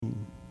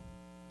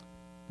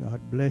God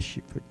bless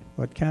you. For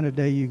what kind of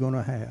day you going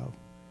to have?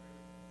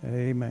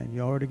 Amen.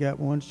 You already got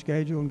one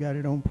schedule and got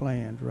it on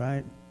plans,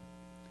 right?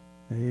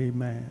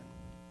 Amen.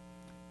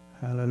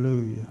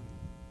 Hallelujah.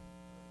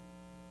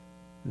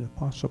 The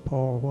Apostle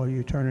Paul, while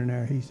you're turning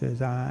there, he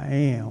says, I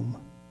am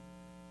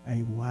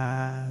a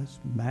wise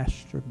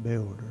master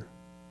builder.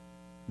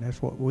 And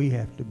that's what we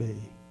have to be,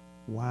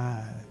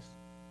 wise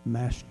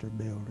master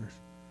builders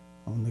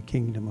on the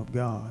kingdom of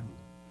God.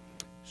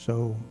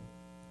 So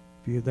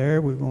if you're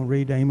there, we're going to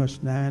read Amos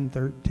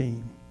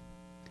 9:13,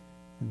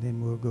 and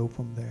then we'll go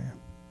from there.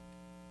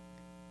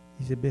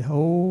 He said,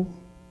 Behold,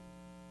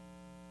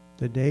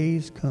 the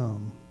days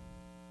come,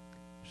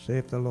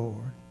 saith the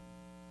Lord,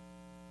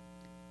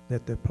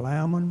 that the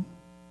plowman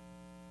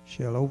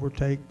shall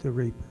overtake the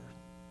reaper,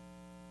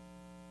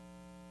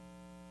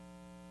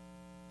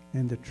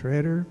 and the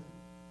treader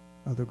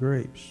of the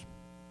grapes,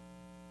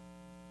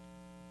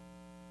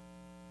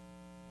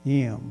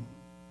 him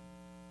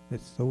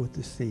that soweth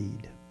the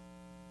seed.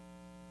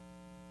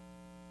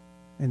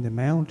 And the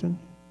mountain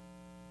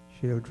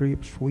shall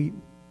drip sweet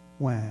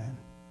wine,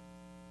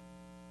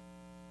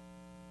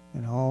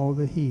 and all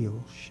the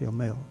hills shall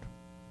melt.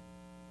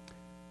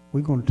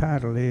 We're going to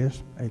title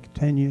this A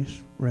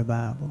Continuous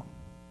Revival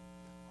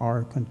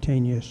or A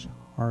Continuous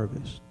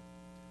Harvest.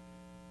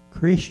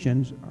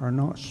 Christians are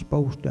not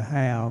supposed to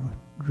have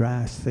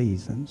dry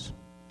seasons.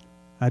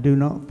 I do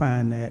not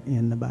find that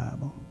in the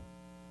Bible,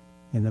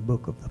 in the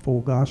book of the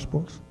four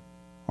Gospels,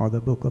 or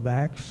the book of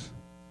Acts,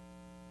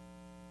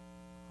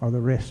 or the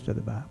rest of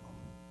the Bible.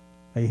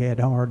 They had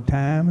hard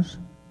times.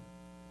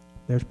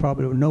 There's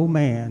probably no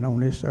man on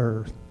this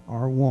earth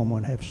or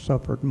woman have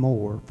suffered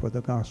more for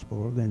the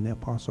gospel than the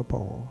Apostle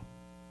Paul.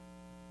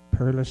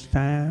 Perilous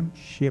times,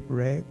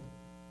 shipwreck,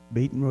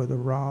 beaten with a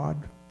rod,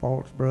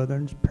 false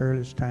brothers,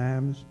 perilous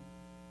times,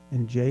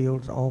 and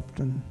jails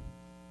often.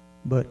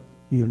 But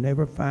you'll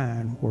never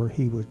find where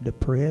he was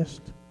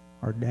depressed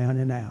or down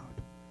and out.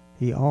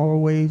 He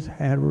always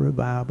had a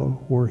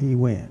revival where he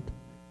went.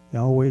 He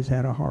always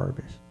had a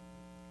harvest.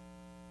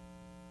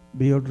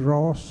 Bill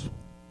Dross,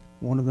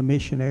 one of the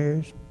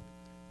missionaries,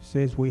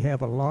 says we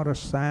have a lot of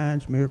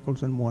signs,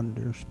 miracles, and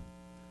wonders.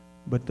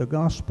 But the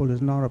gospel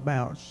is not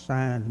about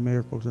signs,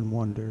 miracles, and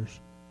wonders.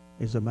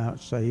 It's about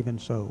saving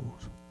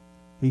souls.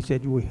 He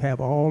said we have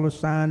all the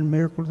signs,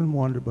 miracles, and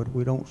wonders, but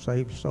we don't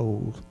save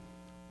souls.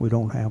 We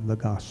don't have the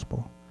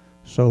gospel.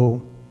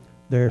 So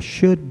there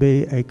should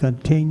be a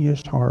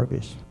continuous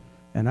harvest.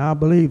 And I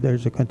believe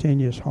there's a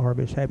continuous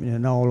harvest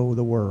happening all over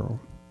the world.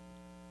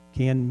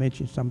 Ken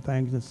mentioned some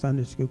things in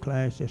Sunday school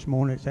class this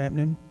morning. It's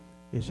happening.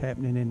 It's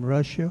happening in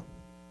Russia.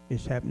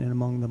 It's happening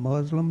among the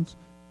Muslims.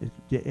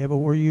 It's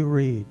everywhere you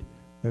read,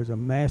 there's a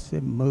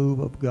massive move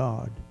of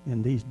God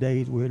in these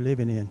days we're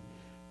living in.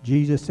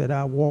 Jesus said,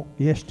 I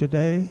walked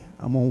yesterday,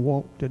 I'm going to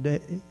walk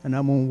today, and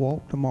I'm going to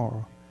walk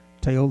tomorrow.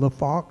 Tell the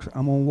fox,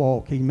 I'm going to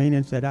walk. He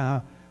meaning said,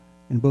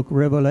 in the book of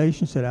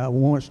Revelation, said, I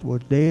once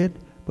was dead,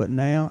 but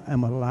now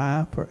I'm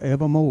alive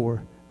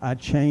forevermore. I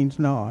change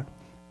not.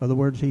 In other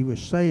words, he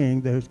was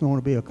saying there's going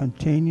to be a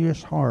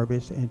continuous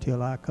harvest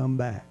until I come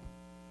back.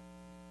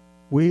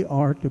 We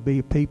are to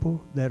be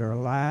people that are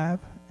alive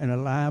and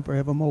alive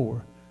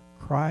forevermore.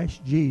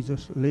 Christ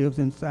Jesus lives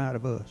inside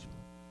of us.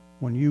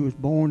 When you was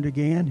born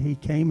again, he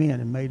came in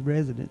and made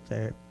residence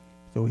there.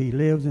 So he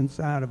lives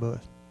inside of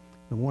us.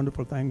 The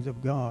wonderful things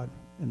of God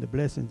and the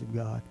blessings of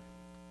God.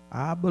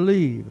 I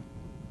believe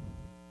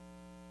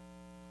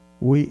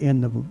we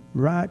in the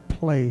right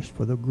place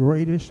for the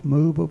greatest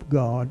move of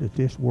God that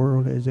this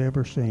world has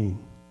ever seen.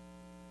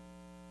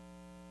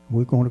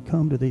 We're going to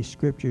come to these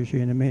scriptures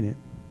here in a minute.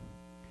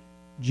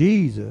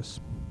 Jesus,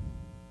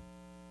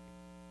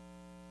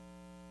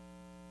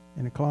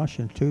 in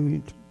Colossians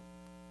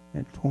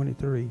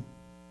 2:23,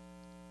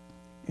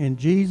 in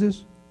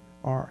Jesus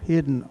are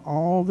hidden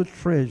all the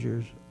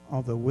treasures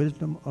of the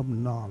wisdom of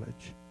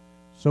knowledge.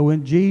 So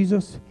in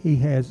Jesus, he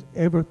has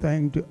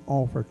everything to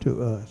offer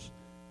to us.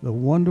 The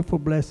wonderful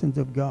blessings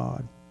of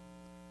God.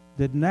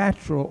 The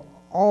natural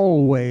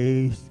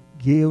always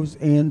gives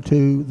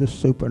into the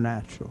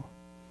supernatural.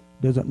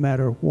 Doesn't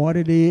matter what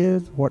it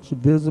is, what's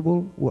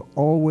visible, will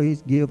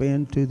always give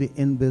into the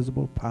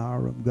invisible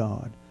power of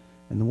God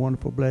and the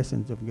wonderful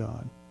blessings of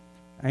God.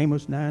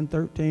 Amos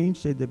 9:13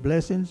 said the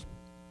blessings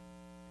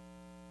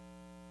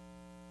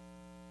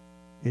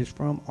is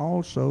from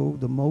also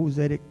the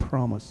Mosaic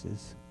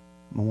promises.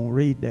 I'm going to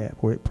read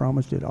that, where it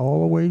promised it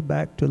all the way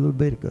back to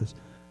Leviticus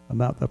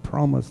about the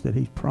promise that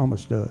he's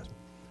promised us.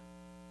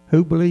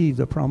 Who believes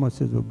the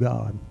promises of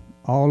God?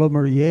 All of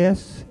them are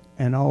yes,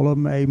 and all of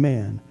them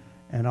amen.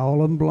 And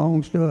all of them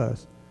belongs to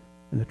us.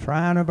 And the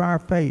trying of our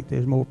faith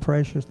is more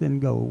precious than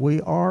gold. We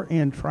are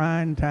in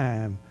trying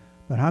time.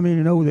 But how many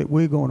know that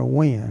we're going to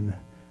win?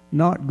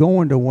 Not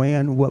going to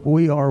win, but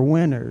we are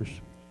winners.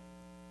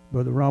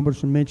 Brother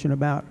Robertson mentioned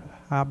about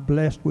how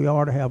blessed we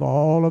are to have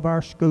all of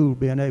our school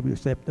being able to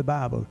accept the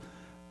Bible.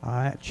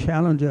 I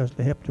challenge us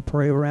to help to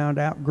pray around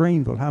out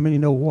Greenville. How many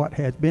know what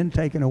has been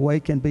taken away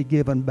can be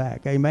given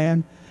back?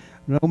 Amen?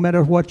 No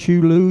matter what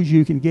you lose,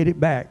 you can get it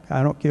back.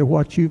 I don't care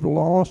what you've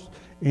lost.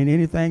 in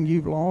anything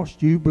you've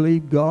lost, you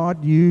believe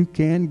God, you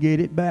can get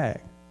it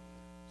back.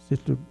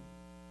 Sister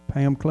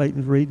Pam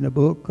Clayton's reading a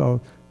book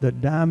called The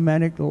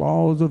Dynamic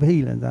Laws of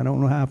Healing. I don't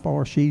know how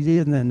far she's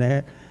in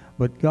that,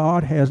 but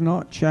God has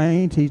not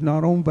changed. He's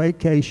not on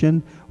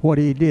vacation. What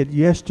he did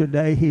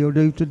yesterday, he'll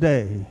do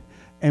today.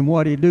 And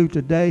what he do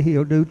today,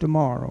 he'll do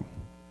tomorrow.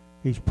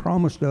 He's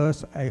promised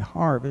us a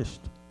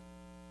harvest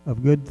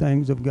of good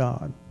things of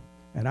God.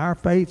 And our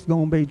faith's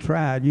going to be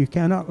tried. You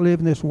cannot live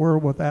in this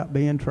world without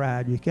being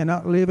tried. You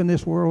cannot live in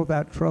this world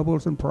without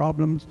troubles and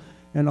problems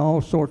and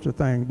all sorts of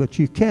things. But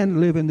you can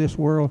live in this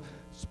world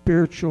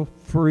spiritual,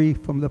 free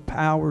from the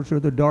powers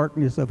of the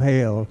darkness of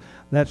hell.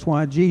 That's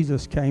why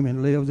Jesus came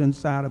and lives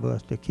inside of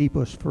us, to keep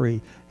us free.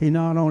 He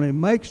not only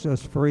makes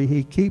us free,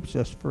 he keeps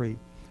us free.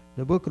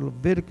 The book of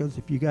Leviticus,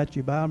 if you got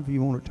your Bible, if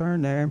you want to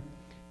turn there,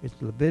 it's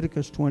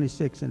Leviticus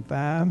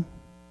 26:5.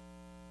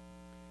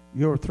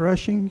 Your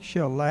threshing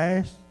shall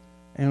last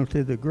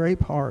until the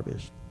grape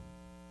harvest,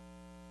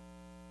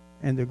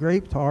 and the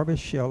grape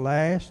harvest shall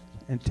last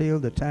until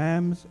the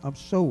times of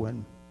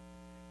sowing,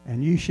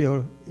 and you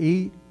shall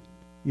eat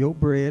your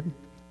bread.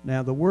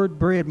 Now, the word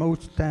bread,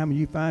 most of the time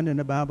you find in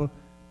the Bible,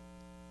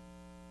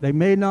 they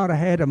may not have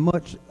had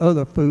much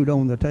other food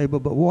on the table,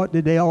 but what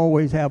did they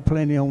always have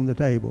plenty on the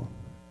table?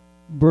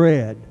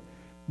 Bread,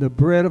 the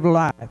bread of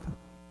life.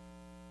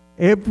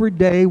 Every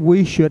day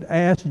we should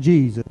ask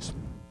Jesus,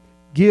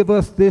 give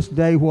us this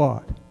day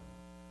what?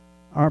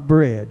 Our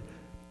bread.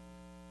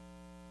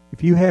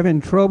 If you're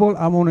having trouble,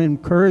 I want to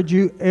encourage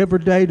you every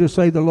day to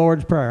say the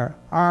Lord's Prayer.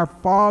 Our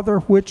Father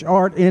which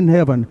art in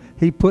heaven.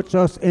 He puts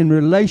us in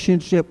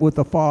relationship with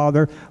the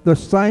Father. The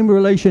same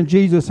relation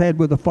Jesus had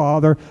with the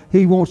Father.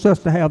 He wants us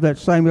to have that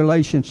same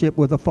relationship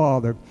with the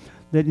Father.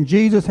 That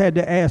Jesus had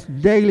to ask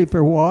daily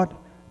for what?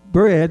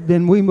 Bread.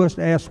 Then we must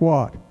ask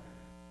what?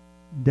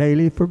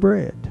 Daily for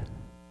bread.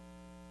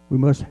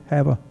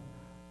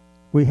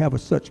 We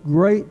have such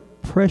great,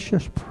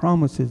 precious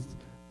promises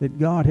that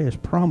God has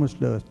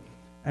promised us.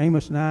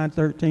 Amos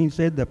 9:13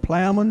 said, the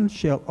plowman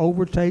shall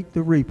overtake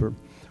the reaper.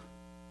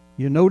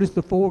 You notice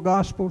the four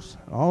Gospels,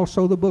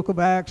 also the book of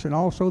Acts, and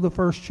also the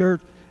first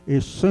church,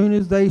 as soon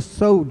as they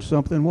sowed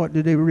something, what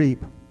did they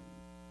reap?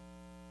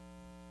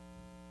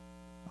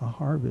 A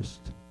harvest.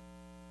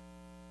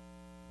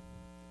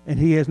 And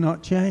he has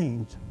not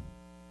changed.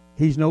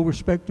 He's no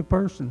respecter of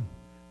person.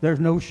 There's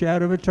no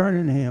shadow of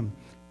turning in him.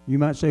 You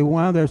might say,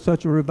 why there's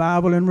such a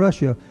revival in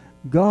Russia?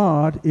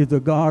 God is the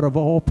God of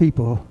all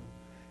people.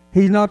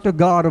 He's not the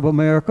God of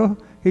America.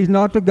 He's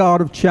not the God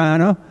of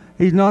China.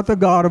 He's not the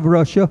God of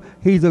Russia.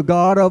 He's the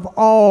God of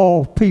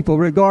all people,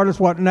 regardless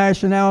what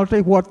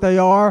nationality, what they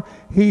are.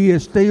 He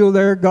is still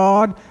their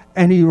God,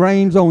 and he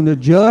reigns on the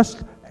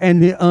just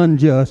and the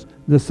unjust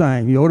the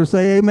same. You ought to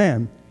say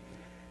amen.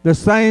 The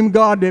same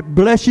God that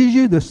blesses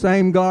you, the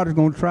same God is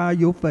going to try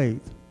your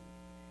faith.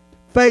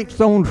 Faith's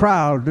on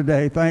trial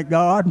today, thank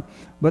God.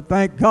 But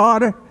thank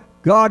God,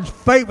 God's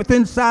faith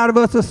within inside of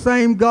us, the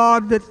same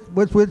God that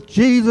was with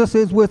Jesus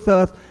is with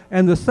us.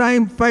 And the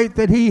same faith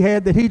that he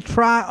had, that he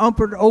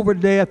triumphed over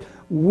death,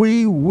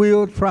 we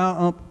will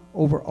triumph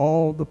over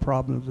all the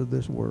problems of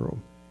this world.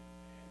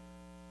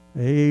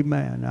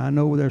 Amen. I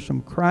know there's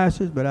some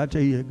crisis, but I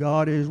tell you,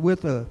 God is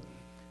with us.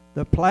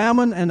 The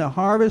plowman and the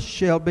harvest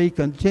shall be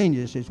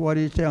continuous, is what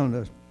he's telling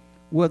us,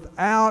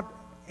 without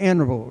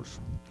intervals.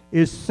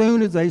 As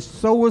soon as they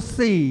sow a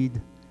seed,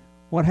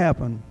 what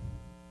happened?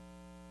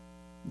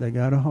 They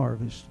got a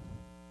harvest.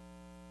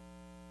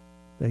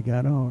 They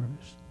got a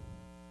harvest.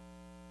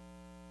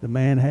 The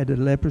man had the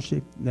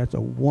leprosy. That's a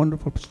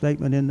wonderful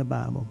statement in the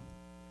Bible.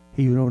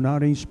 He was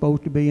not even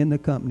supposed to be in the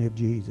company of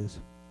Jesus.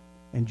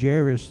 And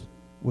Jairus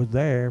was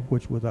there,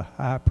 which was a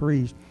high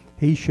priest.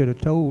 He should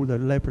have told the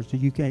leprosy,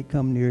 you can't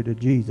come near to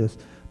Jesus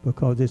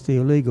because it's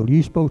illegal.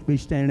 You're supposed to be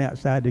standing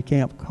outside the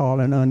camp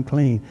calling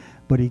unclean.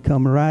 But he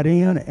come right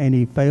in and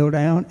he fell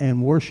down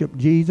and worshiped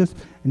Jesus.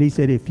 And he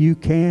said, if you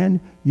can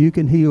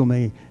heal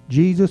me.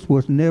 Jesus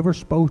was never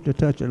supposed to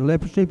touch a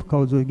leprosy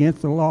because it was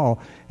against the law.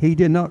 He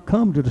did not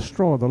come to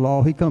destroy the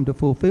law. He come to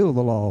fulfill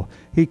the law.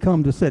 He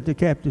come to set the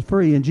captives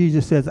free. And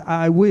Jesus says,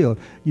 I will.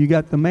 You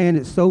got the man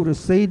that sowed a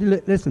seed.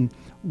 Listen,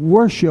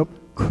 worship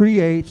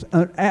creates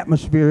an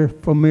atmosphere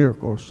for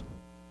miracles.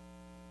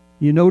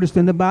 You noticed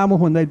in the Bible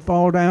when they'd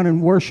fall down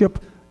and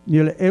worship,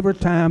 nearly every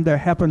time there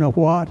happened a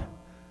what?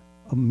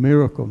 A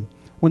miracle.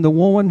 When the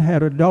woman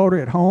had a daughter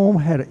at home,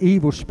 had an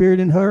evil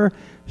spirit in her,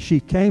 she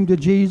came to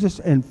Jesus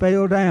and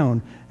fell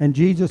down. And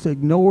Jesus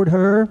ignored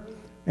her.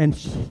 And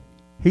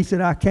he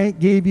said, I can't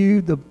give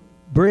you the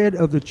bread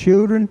of the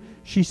children.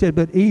 She said,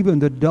 but even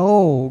the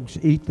dogs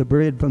eat the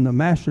bread from the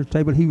master's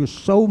table. He was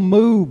so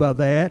moved by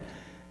that.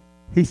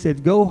 He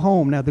said, go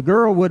home. Now, the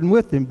girl wasn't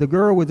with him. The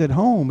girl was at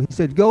home. He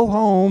said, go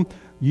home.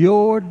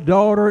 Your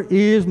daughter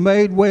is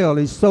made well.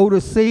 He sowed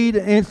a seed,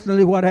 and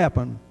instantly what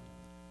happened?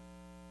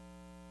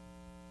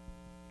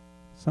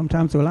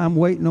 Sometimes, well, I'm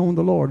waiting on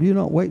the Lord. You're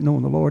not waiting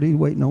on the Lord. He's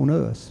waiting on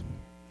us.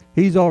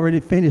 He's already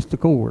finished the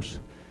course.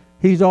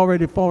 He's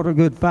already fought a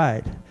good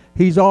fight.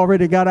 He's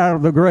already got out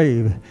of the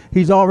grave.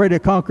 He's already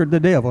conquered the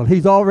devil.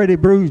 He's already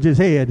bruised his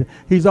head.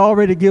 He's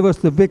already given us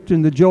the victory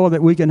and the joy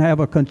that we can have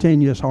a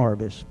continuous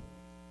harvest.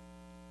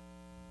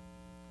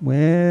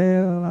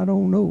 Well, I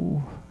don't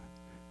know,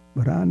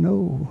 but I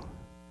know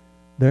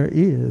there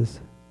is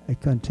a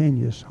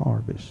continuous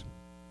harvest,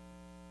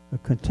 a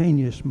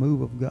continuous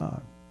move of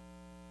God.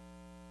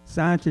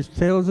 Scientists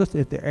tells us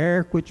that the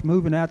air which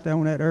moving out there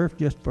on that earth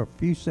just for a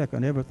few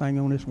seconds, everything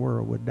on this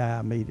world would die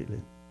immediately.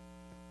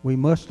 We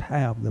must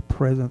have the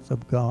presence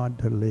of God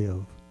to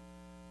live.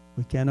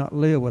 We cannot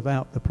live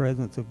without the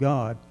presence of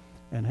God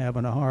and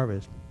having a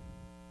harvest.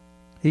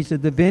 He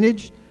said, the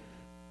vintage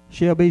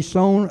shall be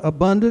sown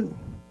abundant,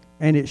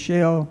 and it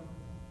shall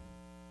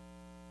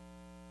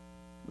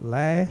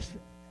last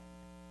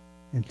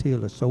until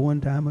the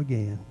sowing time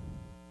again.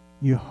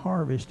 Your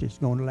harvest is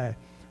going to last.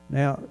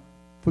 Now,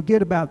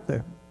 forget about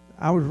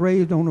I was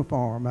raised on a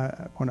farm.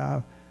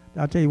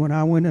 I tell you, when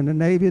I went in the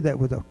Navy, that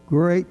was a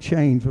great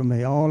change for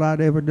me. All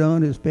I'd ever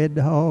done is fed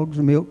the hogs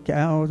and milked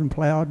cows and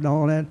plowed and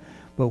all that.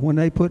 But when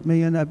they put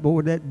me in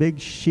aboard that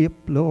big ship,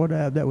 Lord,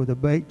 that was a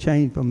big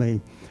change for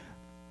me.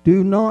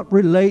 Do not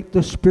relate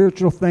the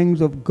spiritual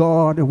things of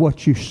God to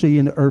what you see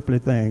in the earthly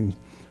things.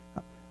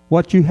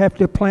 What you have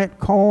to plant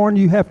corn,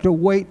 you have to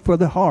wait for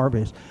the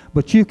harvest.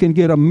 But you can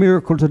get a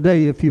miracle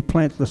today if you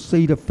plant the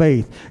seed of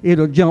faith.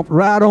 It'll jump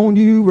right on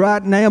you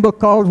right now,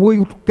 because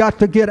we've got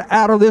to get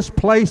out of this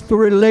place to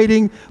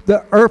relating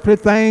the earthly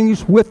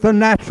things with the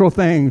natural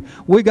things.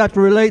 We got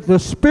to relate the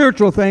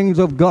spiritual things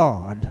of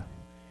God.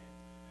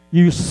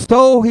 You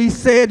sow, he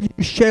said,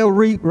 you shall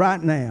reap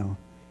right now.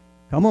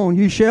 Come on,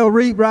 you shall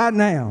reap right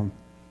now.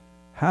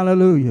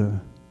 Hallelujah.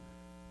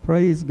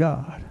 Praise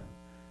God.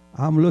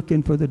 I'm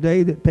looking for the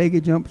day that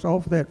Peggy jumps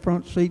off that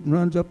front seat and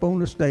runs up on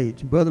the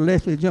stage. Brother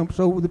Leslie jumps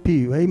over the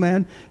pew.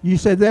 Amen. You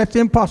said that's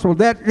impossible.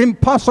 That's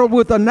impossible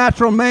with a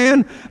natural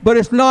man, but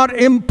it's not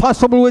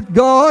impossible with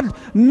God.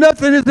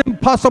 Nothing is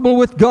impossible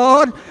with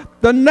God.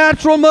 The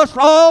natural must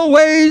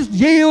always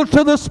yield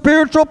to the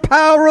spiritual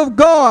power of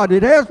God.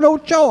 It has no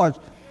choice.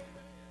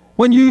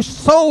 When you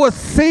sow a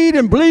seed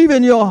and believe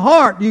in your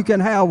heart, you can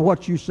have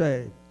what you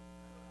say.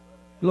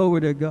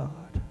 Glory to God.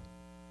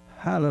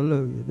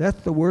 Hallelujah. That's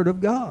the word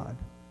of God.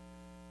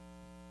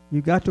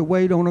 You got to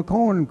wait on a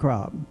corn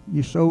crop.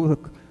 You sow the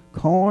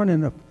corn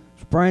in the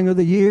spring of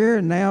the year,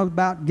 and now it's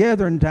about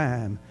gathering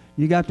time.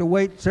 You got to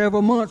wait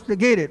several months to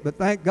get it, but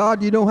thank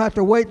God you don't have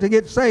to wait to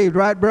get saved,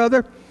 right,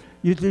 brother?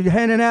 You're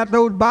handing out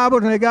those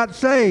Bibles and they got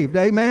saved.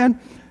 Amen.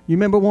 You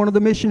remember one of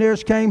the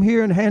missionaries came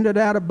here and handed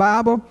out a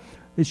Bible.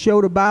 It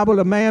showed a Bible.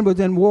 A man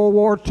was in World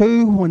War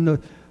II when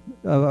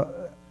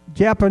the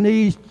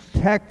Japanese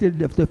attacked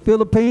the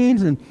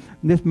Philippines, and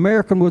this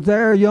American was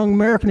there, a young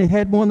American. He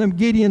had one of them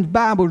Gideon's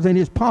Bibles in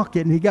his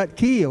pocket, and he got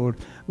killed.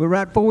 But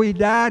right before he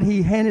died,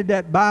 he handed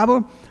that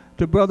Bible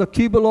to Brother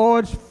Cuba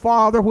Lloyd's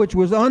father, which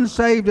was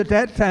unsaved at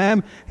that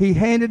time. He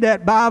handed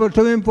that Bible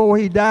to him before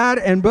he died,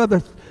 and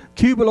Brother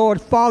Cuba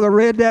Lloyd's father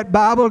read that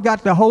Bible,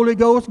 got the Holy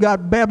Ghost,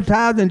 got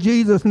baptized in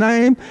Jesus'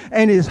 name,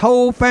 and his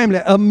whole family.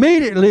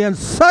 Immediately and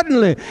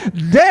suddenly,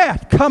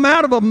 death come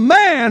out of a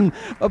man,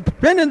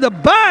 been in the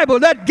Bible,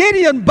 that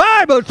Gideon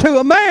Bible, to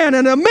a man,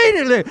 and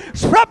immediately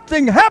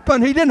something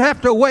happened. He didn't have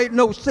to wait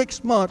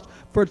 6 months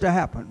for it to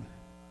happen.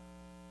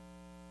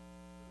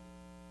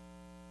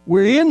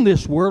 We're in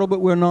this world, but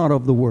we're not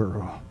of the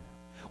world.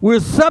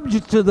 We're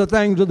subject to the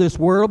things of this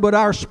world, but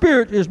our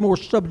spirit is more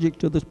subject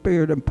to the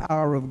spirit and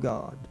power of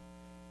God.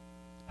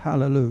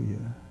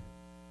 Hallelujah.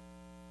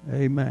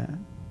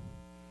 Amen.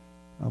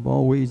 I've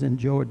always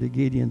enjoyed the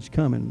Gideons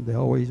coming. They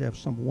always have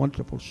some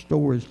wonderful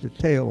stories to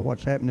tell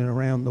what's happening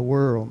around the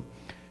world.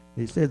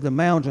 He said the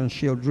mountains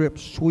shall drip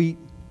sweet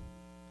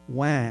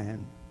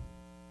wine.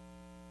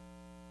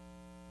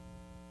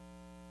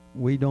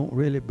 We don't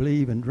really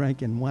believe in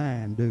drinking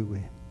wine, do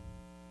we?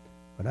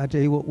 But I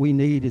tell you what we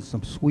need is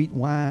some sweet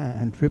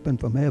wine dripping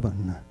from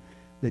heaven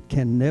that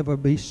can never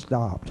be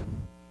stopped.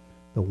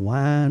 The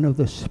wine of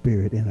the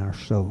Spirit in our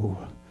soul.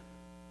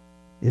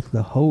 It's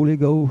the Holy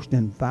Ghost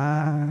and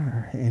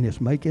fire, and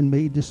it's making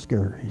me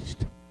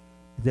discouraged.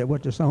 Is that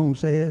what the song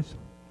says?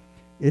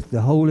 It's the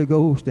Holy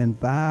Ghost and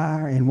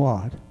fire and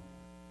what?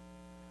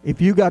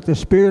 If you got the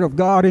Spirit of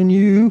God in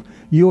you,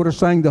 you ought to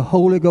sing the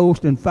Holy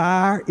Ghost and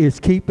fire is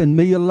keeping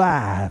me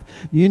alive.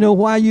 You know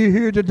why you're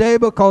here today?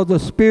 Because the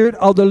Spirit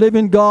of the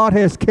living God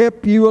has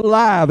kept you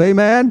alive.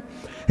 Amen?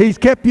 He's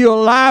kept you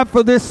alive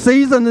for this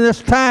season and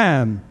this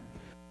time.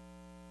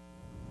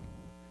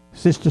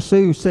 Sister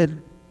Sue said,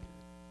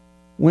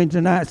 Wednesday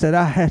night, said,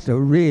 I had to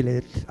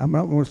really, I'm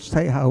not going to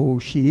say how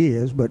old she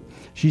is, but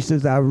she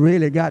says, I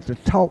really got to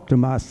talk to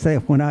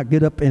myself when I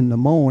get up in the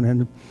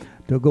morning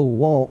to go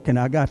walk, and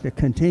I got to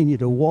continue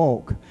to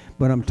walk.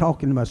 But I'm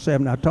talking to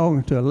myself, and I was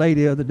talking to a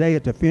lady the other day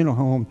at the funeral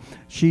home.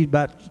 She's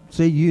about,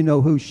 see, you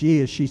know who she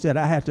is. She said,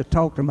 I have to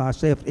talk to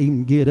myself to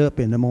even get up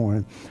in the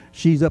morning.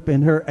 She's up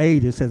in her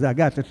 80s, says, I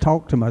got to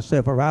talk to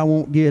myself or I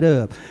won't get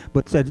up.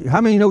 But said,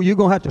 how many know you're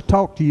going to have to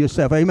talk to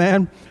yourself?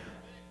 Amen?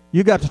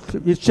 You got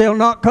to, it shall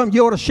not come,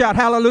 you ought to shout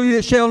hallelujah,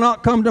 it shall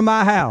not come to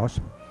my house.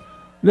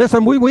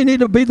 Listen, we need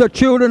to be the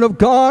children of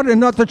God and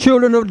not the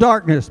children of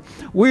darkness.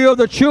 We are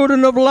the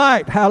children of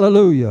light.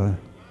 Hallelujah.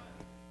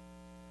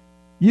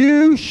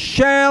 You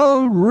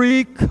shall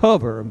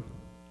recover.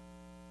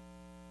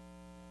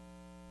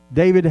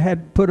 David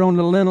had put on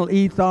the lintel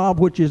ephod,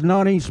 which is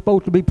not even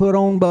supposed to be put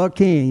on by a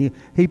king.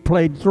 He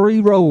played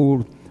 3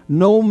 roles.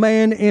 No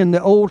man in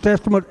the Old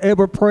Testament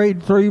ever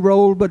played 3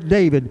 roles but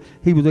David.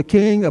 He was a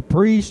king, a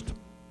priest,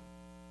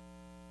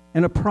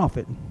 and a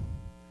prophet.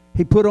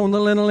 He put on the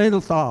lintel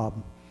ephod.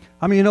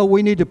 I mean,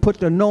 we need to put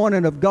the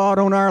anointing of God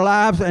on our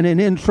lives and then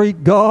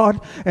entreat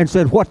God and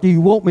said, what do you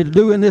want me to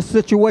do in this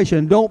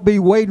situation? Don't be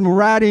waiting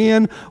right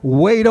in.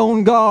 Wait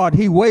on God.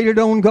 He waited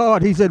on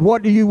God. He said,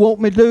 what do you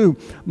want me to do?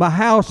 My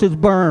house is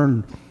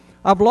burned.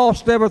 I've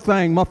lost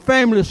everything. My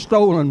family's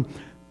stolen.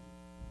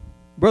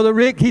 Brother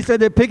Rick, he said,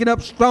 they're picking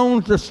up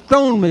stones to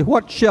stone me.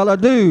 What shall I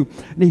do?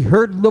 And he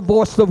heard the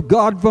voice of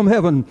God from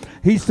heaven.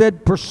 He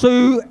said,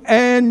 pursue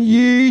and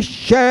ye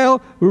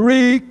shall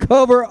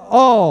recover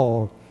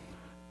all.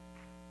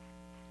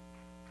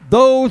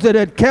 Those that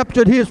had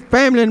captured his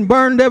family and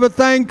burned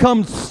everything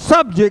come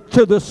subject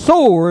to the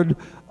sword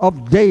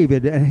of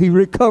David, and he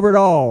recovered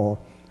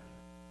all.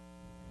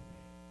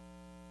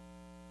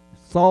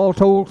 Saul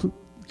told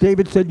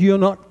David, said, you're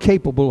not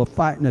capable of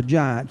fighting a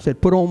giant. Said,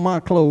 put on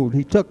my clothes.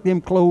 He took them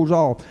clothes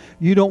off.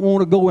 You don't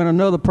want to go in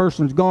another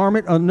person's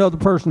garment, another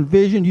person's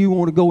vision. You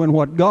want to go in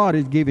what God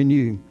has given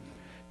you.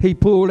 He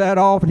pulled that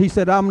off, and he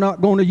said, I'm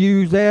not going to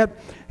use that.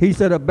 He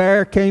said, a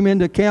bear came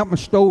into camp and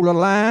stole a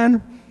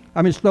lamb.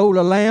 A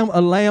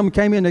lamb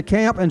came into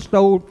camp and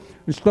stole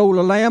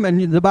a lamb.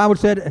 And the Bible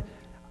said,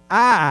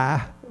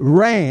 I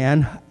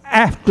ran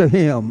after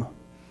him.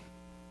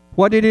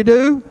 What did he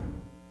do?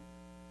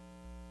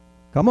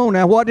 Come on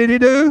now, what did he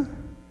do?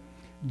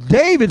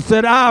 David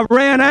said, I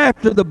ran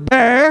after the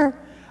bear.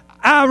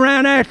 I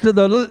ran after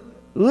the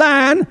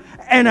lion,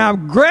 and I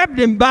grabbed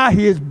him by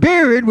his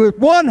beard with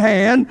one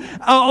hand.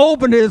 I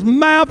opened his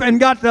mouth and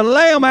got the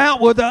lamb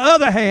out with the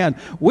other hand.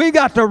 We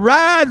got to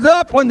rise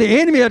up when the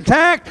enemy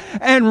attacked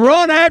and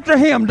run after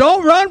him.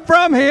 Don't run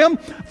from him.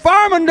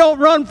 Firemen don't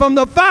run from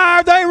the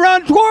fire. They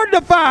run toward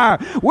the fire.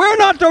 We're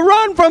not to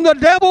run from the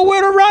devil.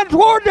 We're to run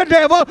toward the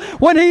devil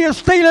when he is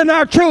stealing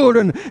our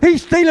children.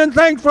 He's stealing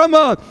things from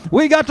us.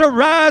 We got to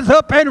rise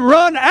up and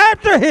run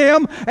after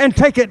him and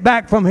take it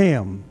back from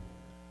him.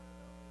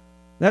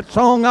 That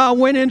song, I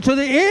went into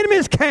the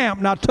enemy's camp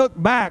and I took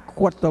back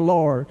what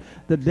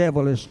the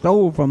devil has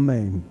stole from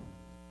me.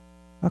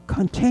 A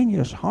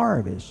continuous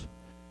harvest.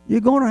 You're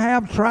going to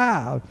have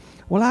trials.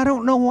 Well, I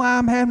don't know why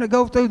I'm having to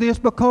go through this,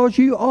 because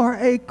you are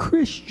a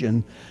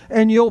Christian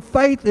and your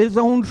faith is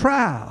on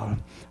trial.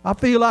 I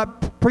feel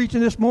like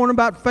preaching this morning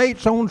about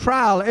faith's on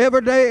trial.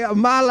 Every day of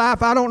my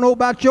life, I don't know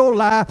about your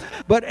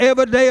life, but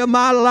every day of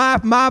my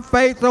life, my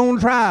faith's on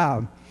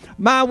trial.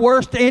 My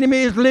worst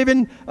enemy is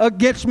living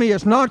against me.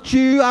 It's not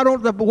you.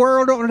 The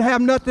world don't have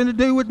nothing to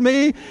do with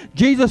me.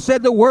 Jesus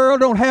said the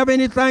world don't have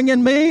anything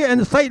in me,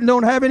 and Satan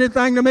don't have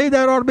anything to me.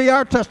 That ought to be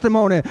our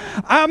testimony.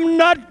 I'm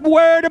not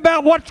worried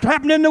about what's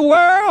happening in the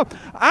world.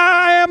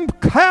 I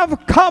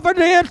have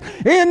confidence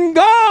in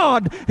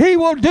God. He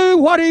will do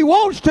what he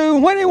wants to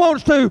when he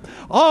wants to.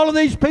 All of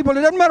these people,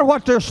 it doesn't matter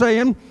what they're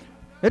saying.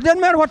 It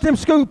doesn't matter what them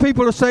school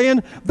people are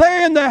saying.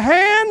 They're in the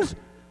hands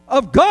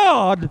of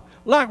God,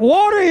 like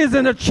water is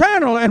in a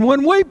channel, and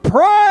when we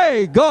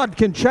pray, God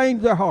can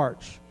change their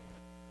hearts.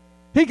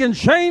 He can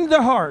change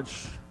their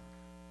hearts.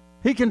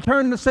 He can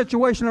turn the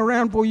situation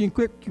around for you and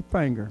click your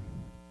finger.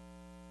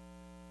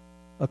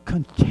 A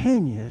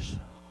continuous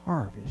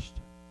harvest.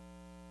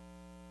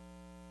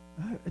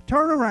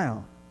 Turn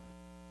around.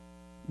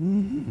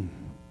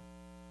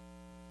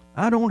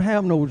 I don't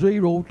have no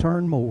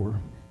zero-turn mower.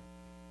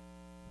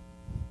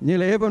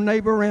 Nearly every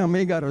neighbor around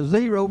me got a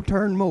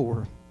zero-turn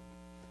mower.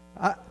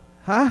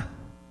 Huh?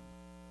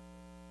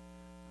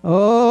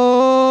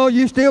 Oh,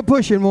 you still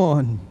pushing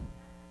one.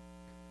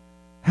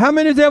 How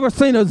many's ever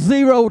seen a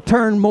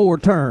zero-turn mower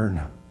turn?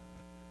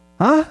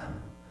 Huh?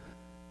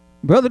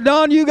 Brother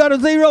Don, you got a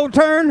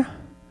zero-turn?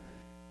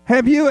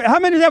 How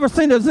many's ever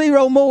seen a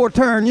zero mower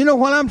turn? You know,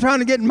 when I'm trying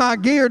to get my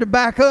gear to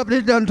back up,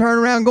 it doesn't turn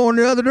around going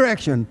the other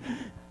direction.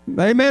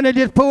 Amen. They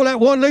just pull that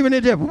one lever and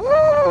it just,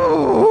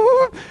 whoo.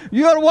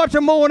 You ought to watch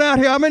them mowing out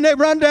here. I mean, they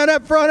run down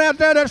that front out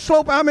there, that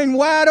slope, I mean,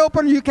 wide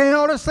open. You can't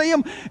hardly see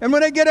them. And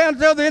when they get down to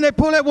the other end, they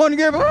pull that one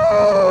gear,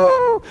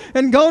 whoo,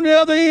 and go to the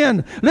other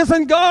end.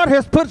 Listen, God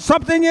has put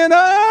something in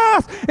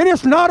us, and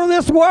it's not of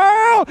this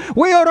world.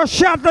 We ought to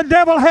shout, the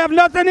devil have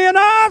nothing in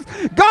us.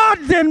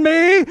 God's in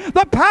me.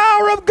 The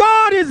power of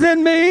God is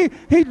in me.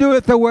 He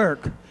doeth the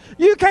work.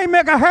 You can't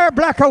make a hair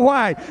black or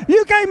white.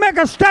 You can't make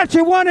a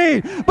statue one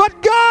inch.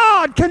 But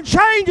God can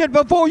change it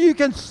before you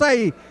can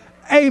say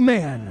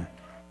amen.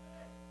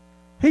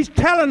 He's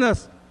telling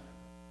us,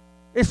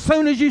 as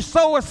soon as you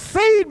sow a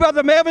seed,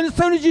 Brother Melvin, as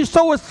soon as you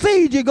sow a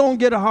seed, you're going to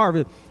get a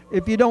harvest.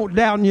 If you don't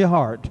doubt in your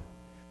heart.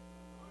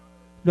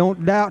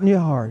 Don't doubt in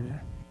your heart.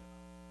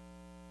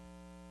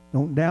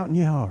 Don't doubt in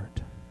your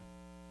heart.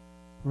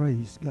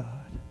 Praise God.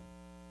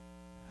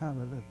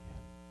 Hallelujah.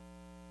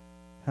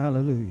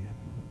 Hallelujah.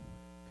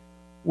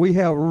 We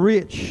have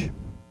rich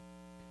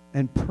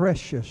and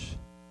precious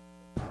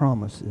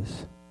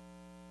promises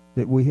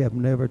that we have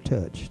never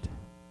touched.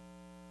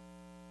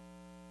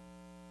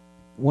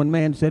 One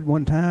man said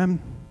one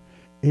time,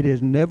 it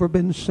has never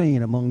been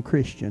seen among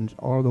Christians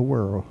or the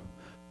world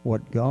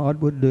what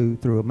God would do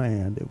through a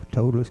man that was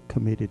totally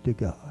committed to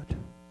God.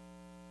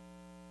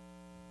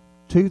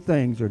 Two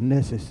things are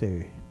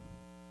necessary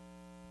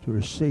to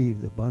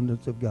receive the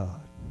abundance of God.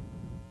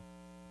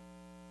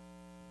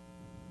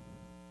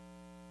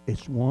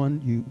 It's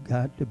one, you've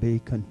got to be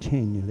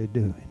continually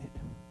doing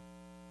it.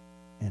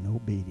 And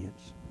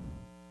obedience.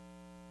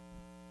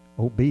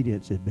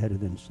 Obedience is better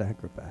than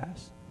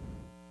sacrifice.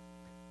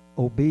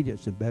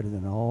 Obedience is better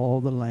than all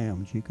the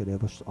lambs you could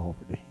ever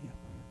offer to him.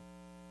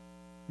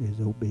 Is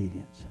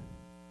obedience.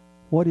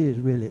 What is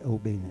really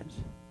obedience?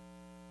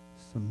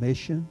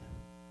 Submission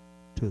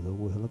to the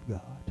will of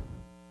God.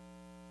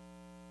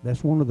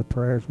 That's one of the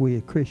prayers we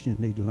as Christians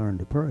need to learn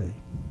to pray.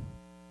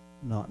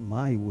 Not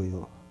my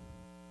will,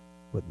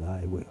 but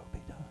thy will be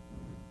done.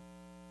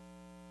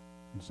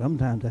 And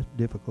sometimes that's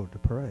difficult to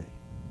pray.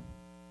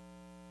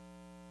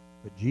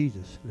 But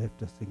Jesus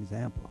left us an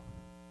example.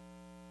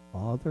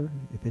 Father,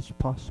 if it's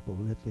possible,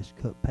 let this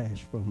cup pass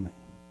from me.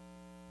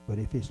 But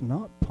if it's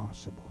not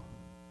possible,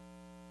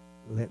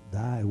 let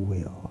thy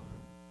will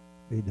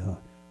be done.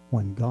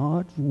 When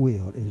God's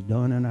will is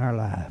done in our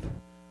life,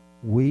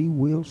 we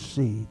will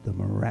see the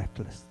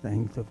miraculous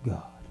things of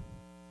God.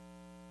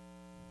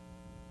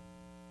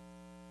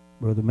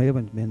 Brother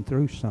Melvin's been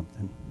through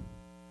something.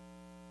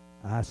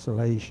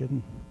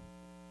 Isolation.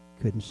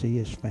 Couldn't see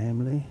his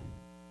family.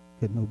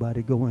 Could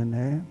nobody go in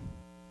there.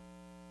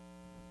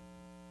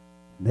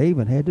 They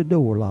even had the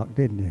door locked,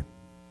 didn't they?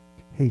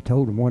 He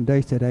told them one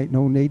day, said, ain't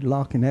no need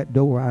locking that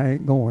door. I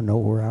ain't going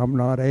nowhere. I'm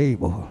not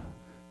able.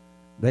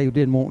 They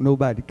didn't want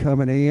nobody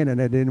coming in, and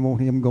they didn't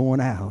want him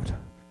going out.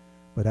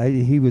 But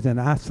he was in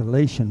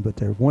isolation, but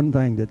there's one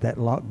thing that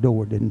locked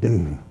door didn't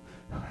do.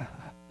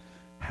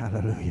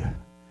 Hallelujah.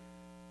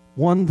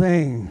 One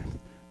thing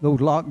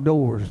those locked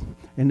doors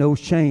and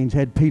those chains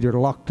had Peter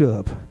locked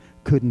up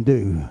couldn't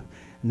do.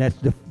 And that's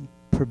to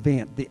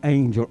prevent the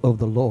angel of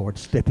the Lord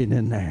stepping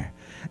in there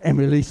and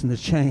releasing the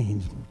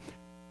chains.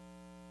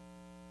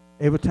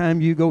 Every time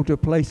you go to a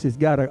place that's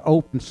got an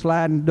open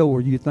sliding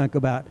door, you think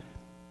about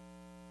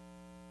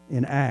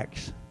in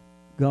Acts,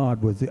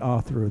 God was the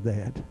author of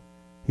that.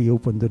 He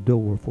opened the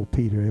door before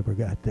Peter ever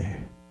got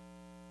there.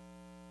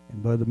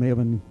 And Brother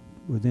Melvin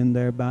was in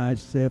there by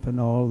himself and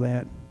all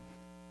that.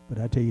 But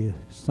I tell you,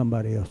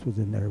 somebody else was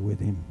in there with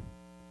him.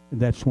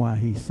 And that's why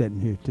he's sitting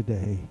here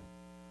today.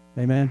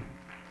 Amen.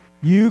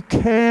 You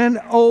can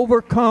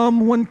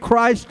overcome when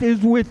Christ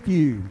is with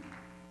you.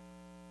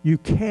 You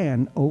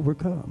can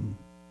overcome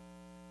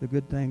the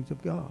good things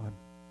of God.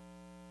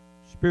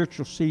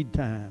 Spiritual seed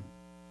time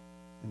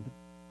and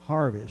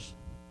harvest.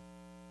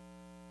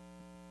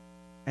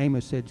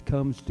 Amos said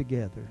comes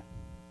together.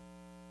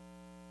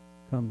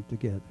 Come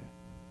together.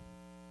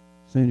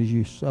 As soon as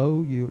you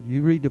sow,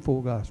 you read the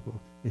full gospel.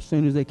 As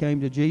soon as they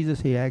came to Jesus,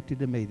 he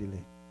acted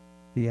immediately.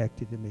 He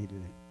acted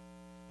immediately.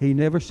 He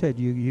never said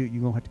you're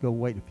going to have to go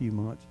wait a few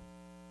months.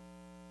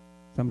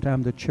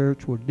 Sometimes the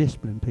church will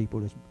discipline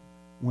people that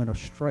went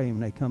astray when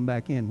they come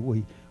back in.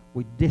 We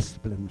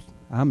discipline.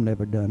 I've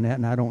never done that,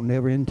 and I don't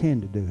never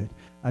intend to do it.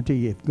 I tell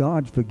you, if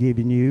God's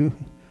forgiven you,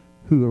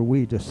 who are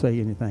we to say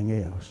anything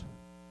else?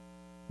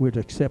 We're to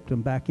accept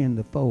them back in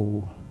the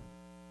fold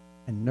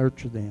and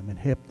nurture them and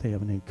help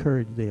them and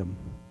encourage them.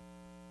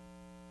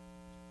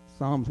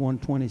 Psalms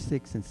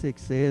 126:6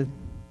 says,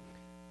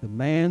 the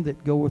man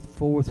that goeth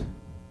forth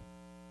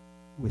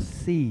with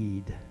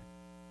seed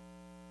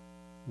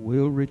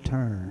will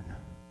return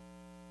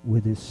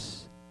with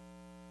his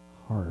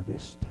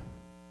harvest.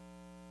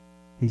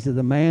 He said,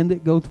 the man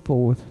that goeth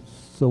forth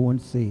sowing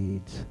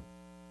seeds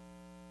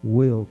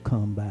will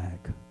come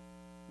back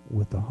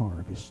with the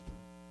harvest.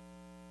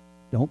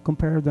 Don't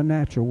compare the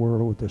natural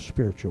world with the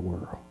spiritual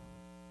world.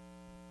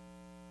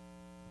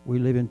 We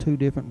live in two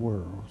different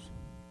worlds.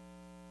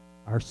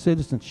 Our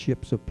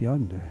citizenship's up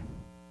yonder.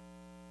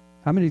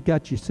 How many's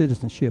got your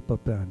citizenship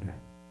up yonder?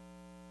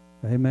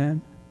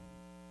 Amen.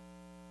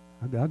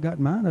 I got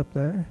mine up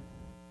there.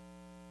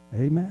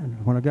 Amen.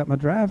 When I got my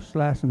driver's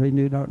license, they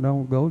knew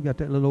don't go. Got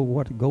that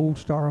little gold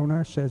star on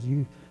there says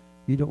you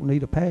don't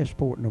need a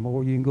passport no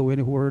more. You can go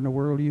anywhere in the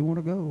world you want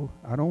to go.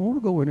 I don't want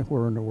to go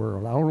anywhere in the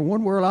world. I only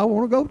one world I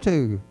want to go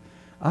to.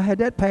 I had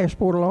that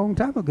passport a long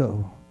time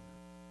ago.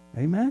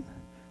 Amen.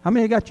 How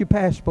many got your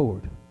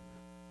passport?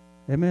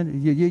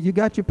 Amen. You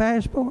got your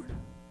passport?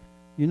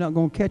 You're not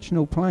going to catch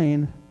no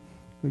plane,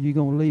 but you're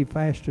going to leave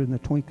faster than the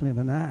twinkling of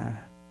an eye.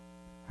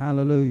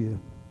 Hallelujah.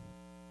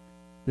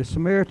 The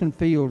Samaritan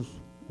fields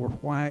were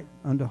white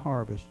unto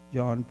harvest.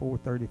 John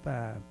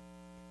 4:35.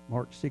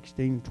 Mark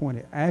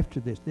 16:20. After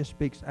this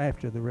speaks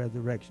after the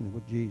resurrection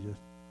with Jesus.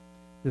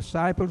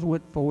 Disciples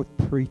went forth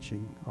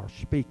preaching or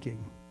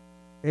speaking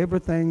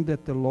everything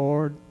that the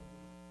Lord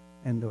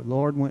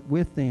went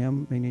with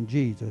them, meaning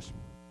Jesus,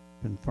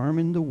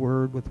 confirming the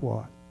word with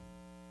what?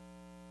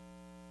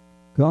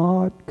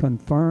 God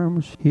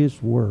confirms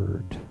His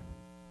Word.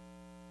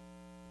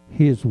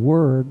 His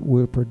Word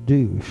will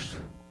produce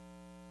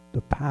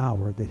the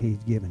power that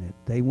He's given it.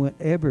 They went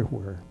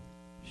everywhere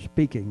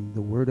speaking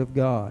the Word of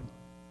God.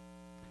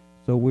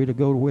 So we're to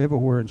go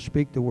everywhere and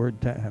speak the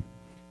word time.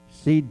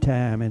 Seed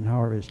time and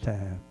harvest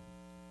time.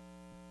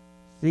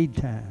 Seed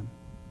time.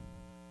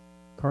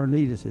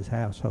 Cornelius'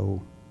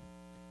 household.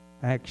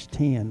 Acts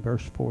 10,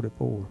 verse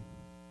 44.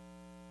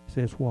 It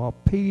says, while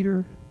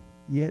Peter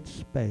yet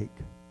spake,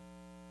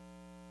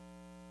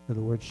 in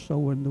other words,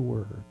 sowing the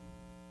word,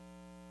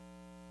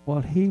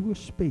 while he was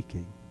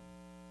speaking,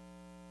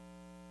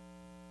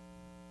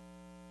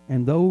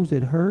 and those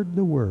that heard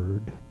the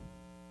word,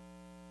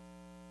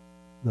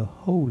 the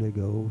Holy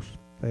Ghost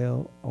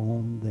fell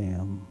on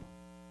them.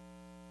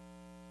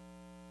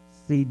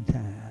 Seed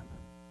time.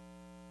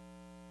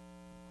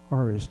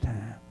 Harvest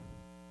time.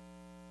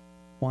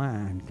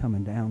 Wine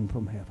coming down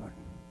from heaven.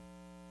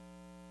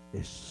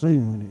 As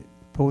soon,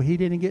 before he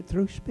didn't get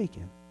through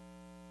speaking,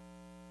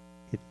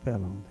 it fell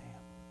on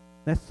them.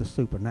 That's the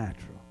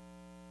supernatural.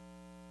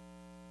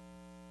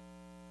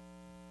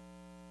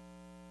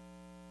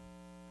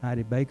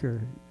 Heidi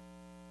Baker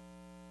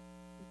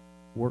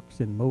works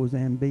in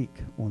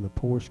Mozambique, one of the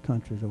poorest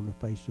countries on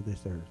the face of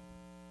this earth.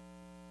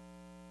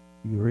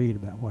 You read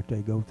about what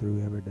they go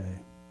through every day.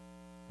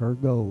 Her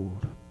goal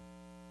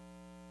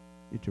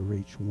is to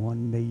reach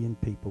 1 million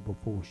people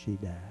before she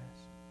dies.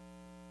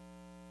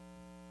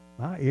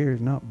 My ear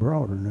is not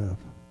broad enough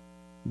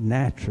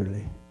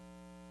naturally,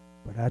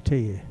 but I tell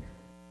you,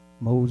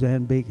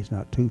 Mozambique is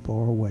not too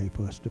far away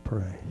for us to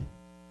pray.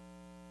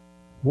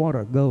 What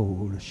a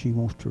goal! She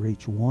wants to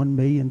reach 1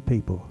 million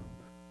people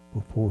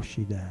before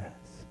she dies.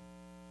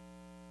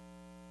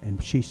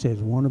 And she says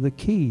one of the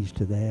keys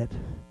to that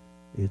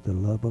is the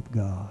love of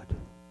God.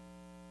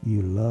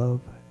 You love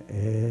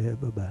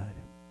everybody.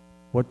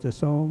 What's the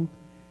song?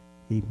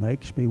 He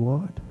makes me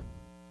what?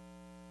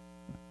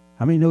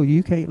 How many know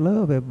you can't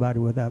love everybody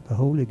without the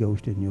Holy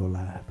Ghost in your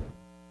life?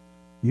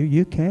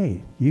 You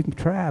can't. You can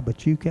try,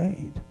 but you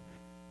can't.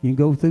 You can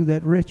go through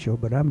that ritual,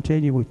 but I'm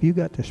telling you, if you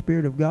got the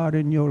Spirit of God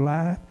in your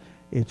life,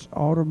 it's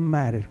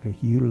automatically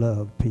you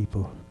love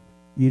people.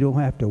 You don't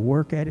have to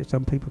work at it.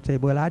 Some people say,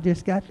 well, I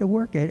just got to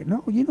work at it.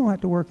 No, you don't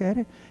have to work at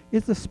it.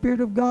 It's the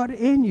Spirit of God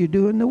in you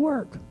doing the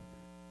work.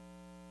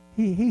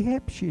 He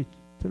helps you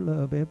to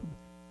love everybody.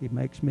 He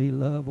makes me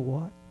love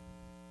what?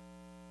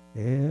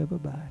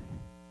 Everybody.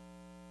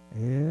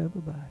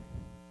 Everybody.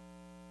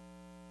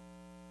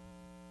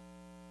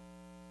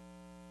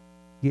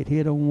 Get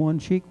hit on one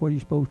cheek, what are you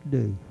supposed to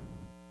do?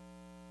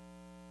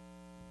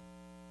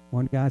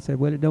 One guy said,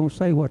 well, it don't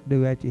say what to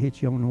do after it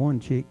hits you on one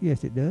cheek.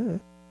 Yes, it does.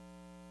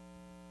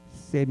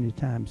 70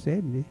 times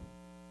 70.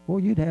 Well,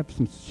 you'd have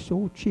some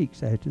sore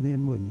cheeks after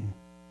then, wouldn't you?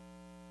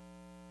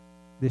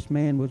 This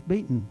man was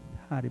beating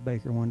Heidi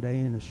Baker one day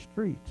in the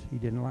streets. He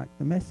didn't like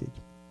the message.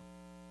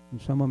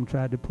 And some of them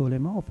tried to pull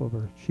him off of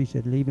her. She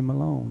said, leave him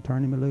alone.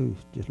 Turn him loose.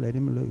 Just let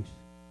him loose.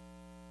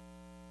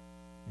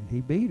 And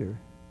he beat her.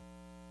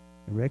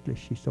 Directly,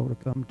 she sort of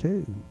come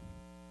to.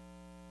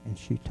 And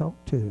she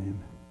talked to him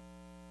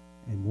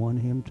and won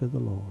him to the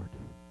Lord.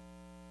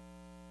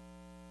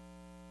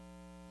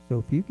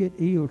 So if you get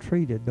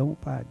ill-treated,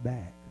 don't fight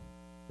back.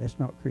 That's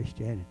not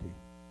Christianity.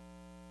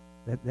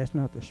 That's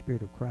not the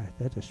Spirit of Christ.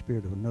 That's the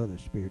spirit of another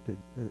spirit,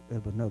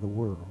 of another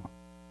world.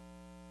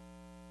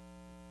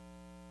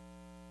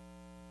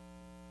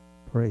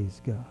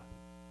 Praise God.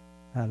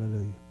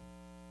 Hallelujah.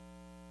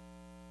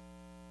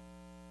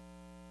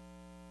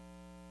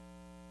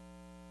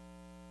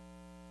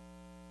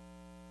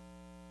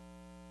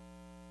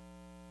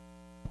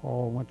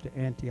 Paul went to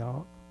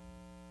Antioch.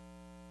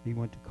 He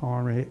went to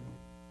Corinth.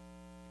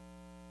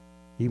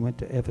 He went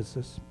to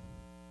Ephesus.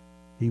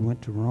 He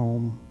went to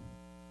Rome.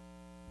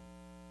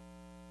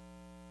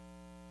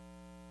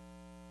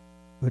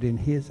 But in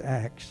his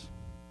acts,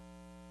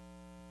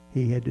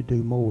 he had to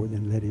do more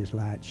than let his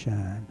light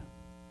shine.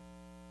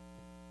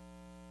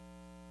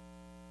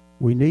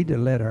 We need to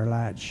let our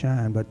light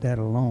shine, but that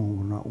alone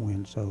will not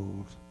win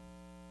souls.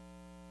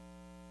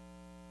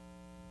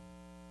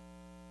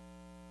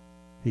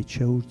 He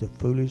chose the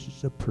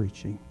foolishness of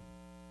preaching.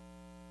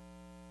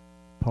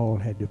 Paul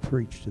had to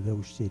preach to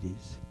those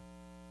cities.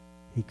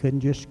 He couldn't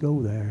just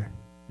go there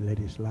and let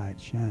his light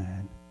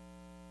shine.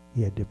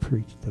 He had to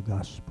preach the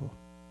gospel.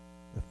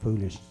 The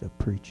foolishness of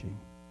preaching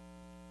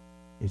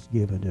is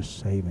given the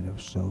saving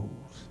of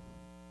souls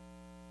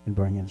and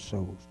bringing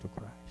souls to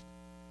Christ.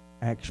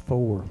 Acts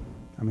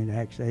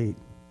 8.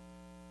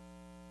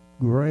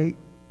 Great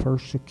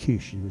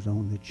persecution was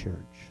on the church.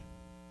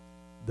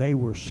 They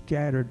were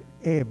scattered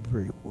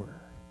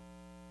everywhere.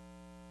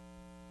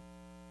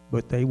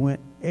 But they went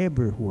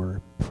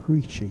everywhere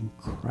preaching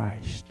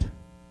Christ,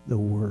 the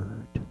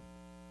Word.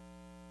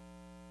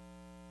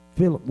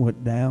 Philip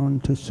went down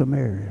to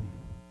Samaria,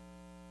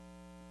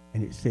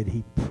 and it said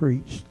he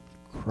preached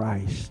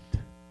Christ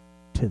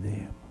to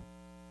them.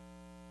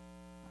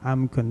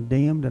 I'm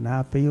condemned and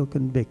I feel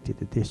convicted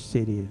that this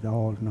city is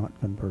all not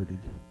converted.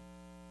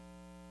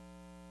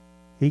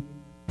 He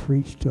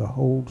preached to a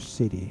whole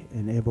city,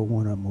 and every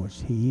one of them was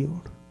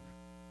healed.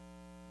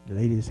 He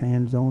laid his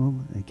hands on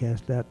them, and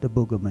cast out the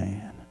booger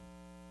man.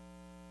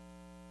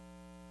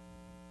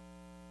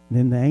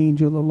 Then the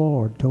angel of the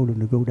Lord told him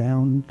to go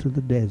down to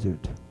the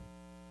desert.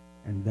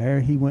 And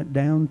there he went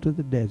down to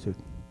the desert,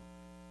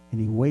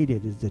 and he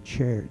waited as the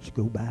chariots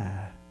go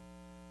by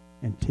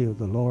until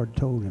the Lord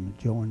told him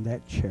to join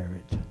that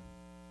chariot.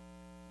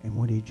 And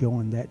when he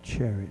joined that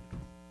chariot,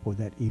 for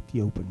that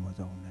Ethiopian was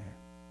on there,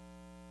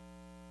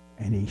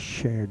 and he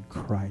shared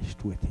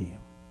Christ with him.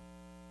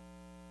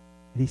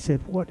 And he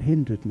said, what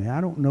hinders me? I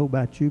don't know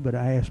about you, but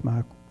I ask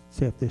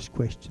myself this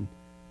question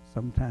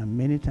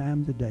many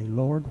times a day.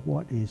 Lord,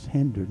 what is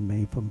hindering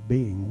me from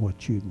being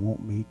what you'd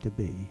want me to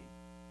be?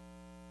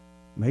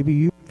 Maybe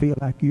you feel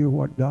like you're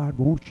what God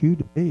wants you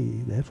to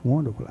be. That's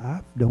wonderful.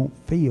 I don't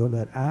feel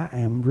that I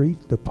am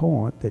reached the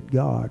point that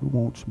God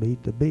wants me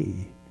to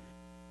be.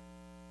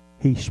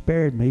 He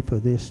spared me for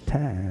this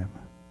time.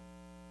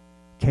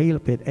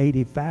 Caleb at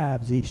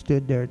 85, as he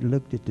stood there and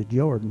looked at the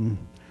Jordan,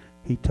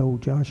 he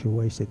told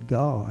Joshua, he said,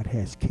 God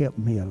has kept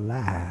me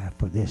alive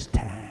for this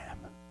time.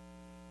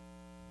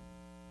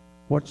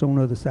 What's on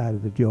the other side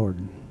of the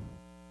Jordan?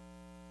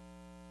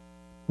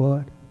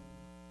 What?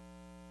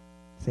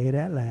 Say it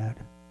out loud.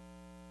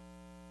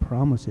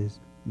 Promises,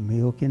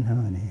 milk and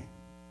honey.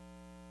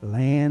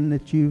 Land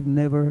that you've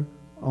never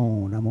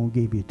owned, I'm going to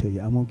give you to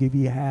you. I'm going to give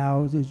you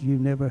houses you've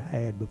never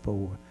had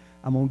before.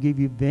 I'm going to give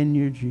you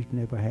vineyards you've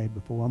never had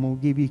before. I'm going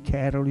to give you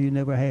cattle you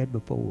never had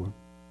before.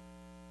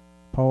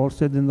 Paul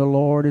said, then the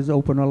Lord has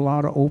opened a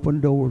lot of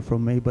open doors for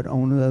me, but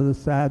on the other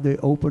side of the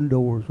open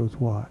doors was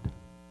what?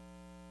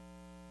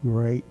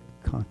 Great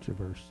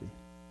controversy.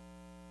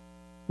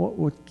 What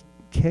was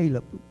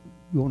Caleb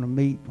going to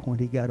meet when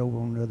he got over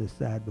on the other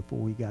side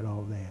before he got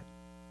all that?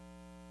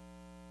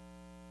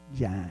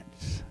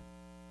 Giants.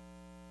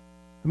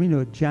 I mean,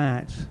 the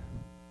giants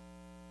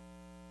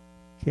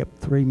kept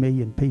 3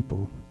 million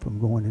people from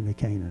going into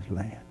Canaan's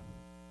land.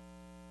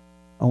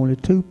 Only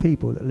 2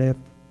 people that left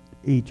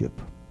Egypt.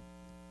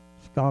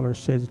 Scholars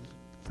said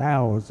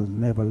thousands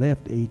never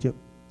left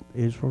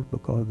Israel,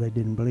 because they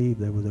didn't believe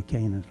there was a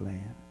Canaan's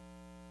land.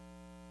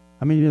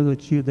 I mean, you know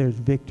that there's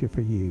victory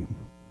for you.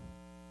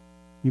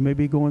 You may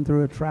be going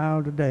through a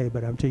trial today,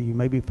 but I'm telling you, you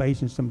may be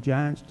facing some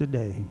giants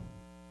today.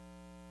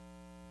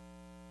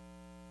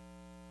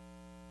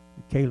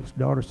 Caleb's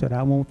daughter said,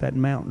 I want that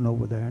mountain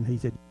over there. And he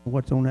said,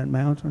 what's on that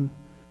mountain?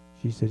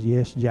 She says,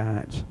 yes,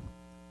 giants.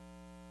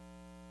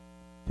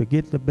 To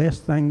get the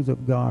best things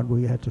of God,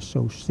 we have to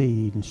sow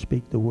seed and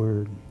speak the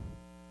word.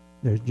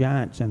 There's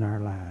giants in our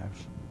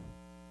lives.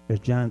 There's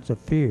giants of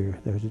fear.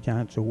 There's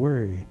giants of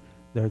worry.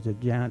 There's the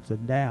giants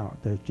of doubt.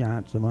 There's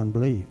giants of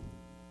unbelief.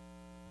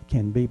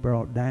 Can be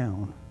brought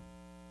down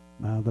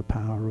by the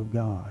power of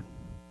God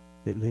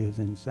that lives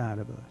inside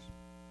of us.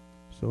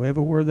 So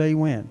everywhere they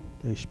went,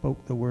 they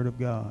spoke the word of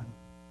God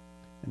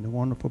and the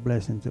wonderful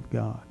blessings of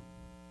God.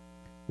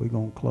 We're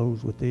going to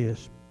close with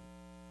this.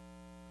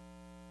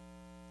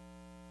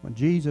 When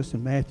Jesus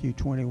in Matthew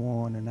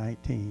 21 and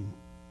 19,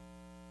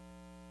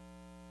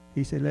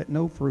 he said, let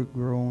no fruit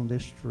grow on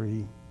this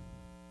tree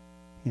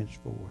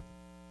henceforth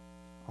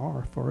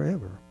or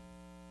forever.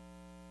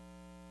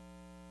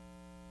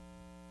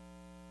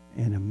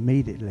 And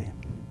immediately,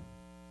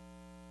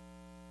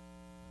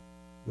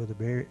 Brother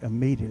Barry,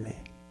 immediately.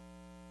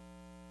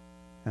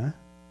 Huh?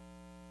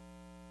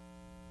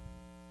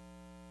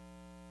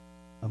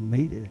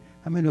 Immediately.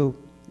 I mean,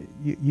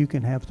 you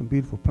can have some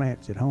beautiful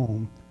plants at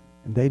home,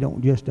 and they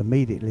don't just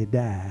immediately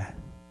die.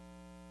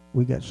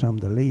 We got some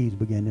of the leaves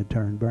begin to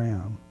turn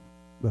brown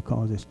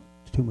because it's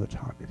too much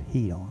hot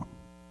heat on them.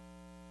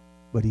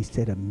 But he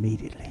said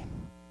immediately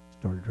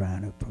started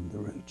drying up from the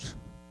roots.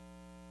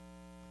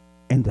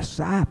 And the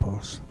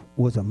disciples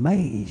was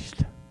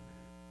amazed.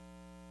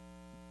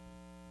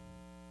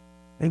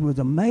 They was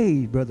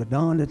amazed, Brother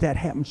Don, that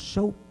happened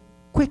so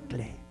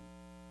quickly.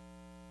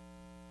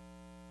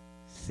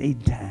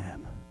 Seed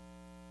time,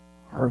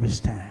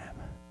 harvest time,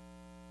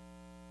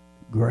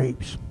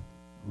 grapes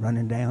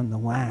running down the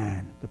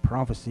wine, the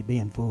prophecy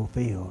being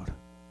fulfilled.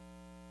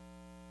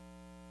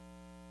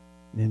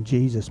 And then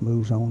Jesus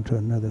moves on to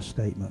another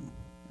statement.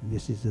 And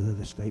this is the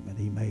other statement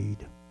he made.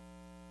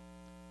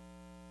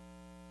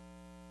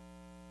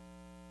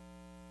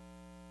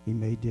 He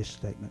made this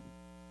statement.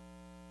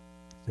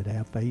 He said,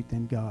 have faith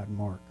in God,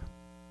 Mark.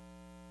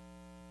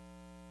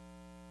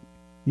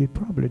 You'd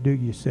probably do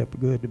yourself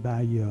good to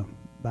buy your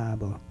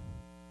Bible.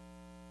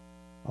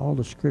 All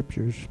the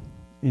scriptures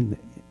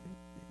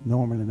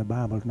normally in the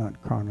Bible is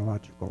not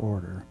chronological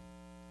order.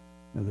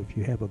 Now, if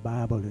you have a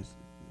Bible that's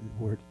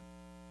where it's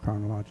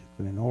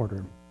chronologically in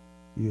order,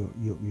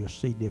 you'll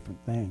see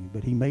different things.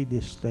 But he made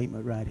this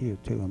statement right here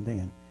to them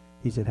then.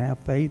 He said, have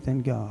faith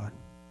in God.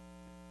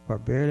 For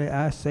verily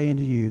I say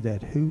unto you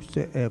that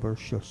whosoever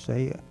shall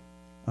say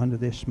unto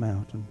this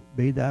mountain,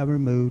 be thou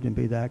removed and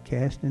be thou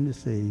cast into the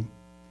sea,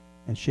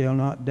 and shall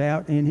not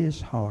doubt in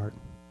his heart,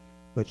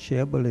 but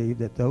shall believe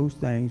that those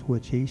things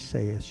which he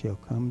saith shall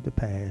come to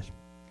pass,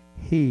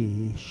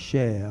 he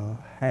shall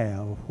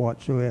have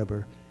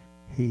whatsoever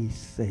he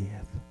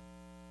saith.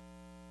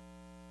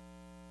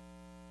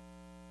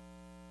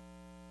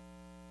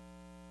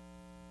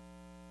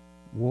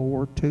 World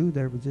War II,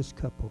 there was this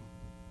couple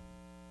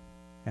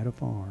at a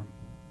farm.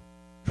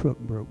 Truck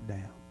broke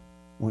down.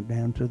 Went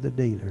down to the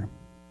dealer.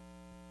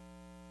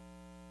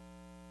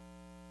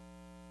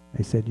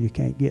 They said, you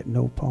can't get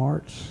no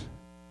parts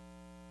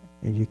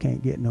and you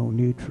can't get no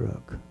new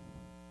truck.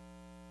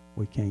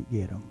 We can't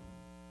get them.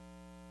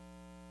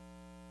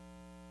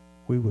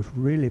 We was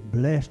really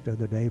blessed the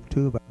other day.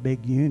 2 of our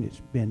big units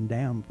been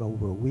down for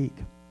over a week.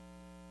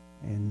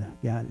 And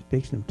the guy that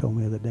fixed them told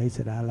me the other day,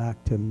 said, I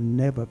like to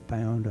never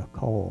found a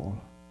coil,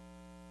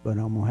 but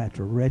I'm going to have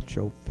to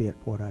retrofit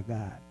what I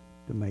got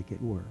to make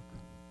it work.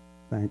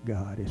 Thank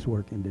God it's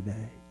working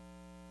today.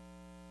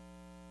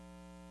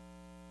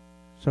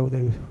 So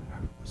they were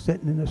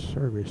sitting in a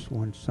service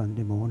one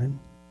Sunday morning.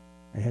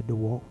 They had to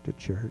walk to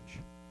church.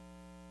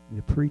 And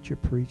the preacher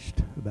preached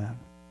about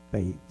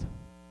faith,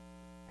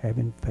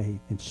 having faith,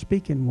 and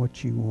speaking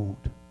what you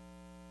want.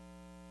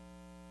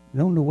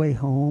 And on the way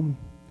home,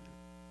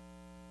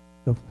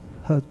 the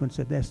husband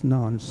said, that's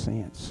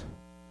nonsense.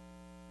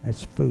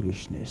 That's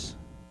foolishness.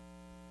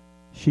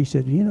 She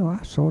said, you know,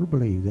 I sort of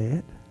believe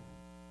that.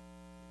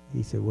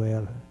 He said,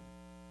 well,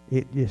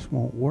 it just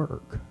won't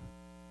work.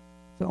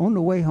 So on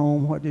the way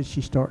home, what did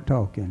she start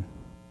talking?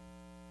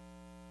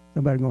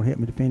 Somebody going to help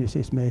me to finish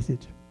this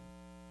message?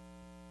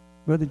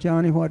 Brother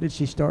Johnny, what did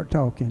she start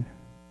talking?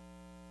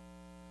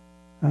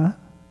 Huh?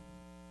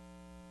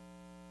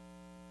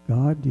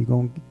 God, you're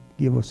going to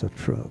give us a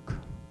truck.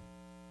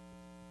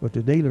 But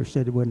the dealer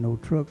said there wasn't no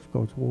trucks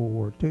because of World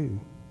War II.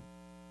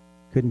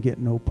 Couldn't get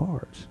no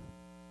parts.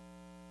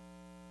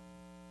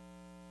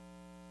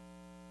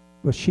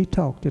 But she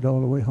talked it all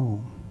the way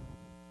home.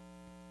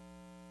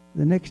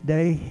 The next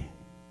day,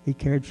 he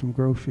carried some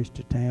groceries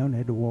to town,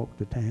 had to walk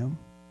to town.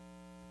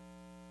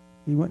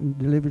 He went and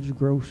delivered his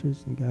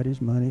groceries and got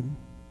his money.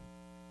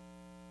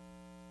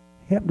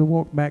 He happened to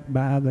walk back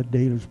by the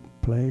dealer's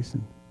place,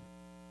 and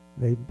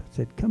they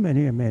said, come in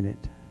here a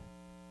minute.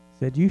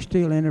 Said, you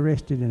still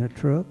interested in a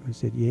truck? I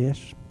said,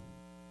 yes.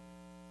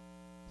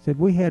 Said,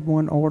 we had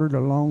one ordered a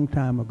long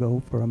time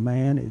ago for a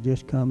man that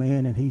just come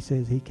in, and he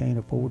says he can't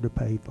afford to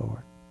pay for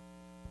it.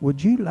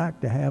 Would you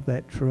like to have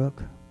that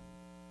truck?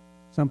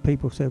 Some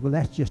people said, well,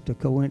 that's just a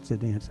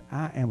coincidence.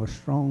 I am a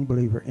strong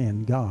believer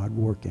in God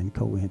working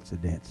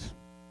coincidence.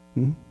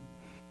 You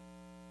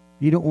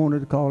don't want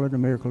to call it a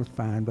miracle, it's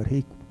fine, but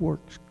he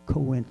works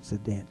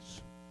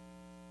coincidence.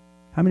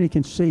 How many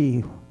can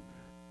see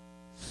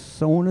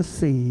sowing a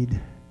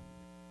seed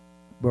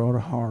brought a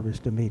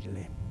harvest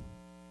immediately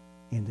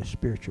in the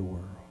spiritual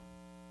world?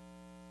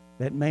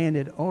 That man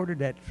that ordered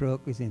that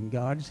truck was in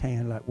God's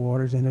hand like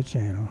waters in a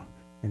channel,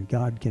 and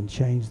God can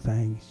change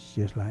things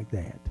just like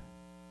that.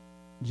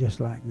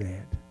 Just like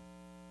that.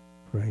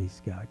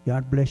 Praise God.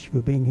 God bless you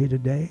for being here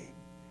today.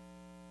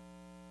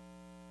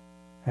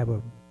 Have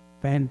a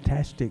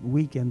fantastic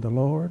week in the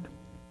Lord.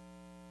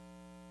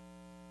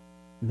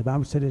 And the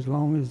Bible said as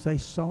long as they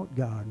sought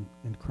God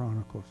in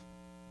Chronicles,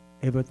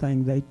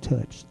 everything they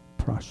touched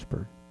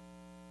prospered.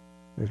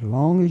 As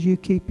long as you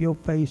keep your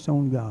face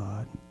on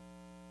God,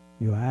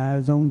 your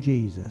eyes on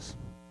Jesus,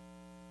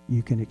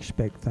 you can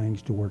expect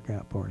things to work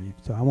out for you.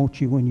 So I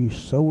want you, when you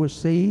sow a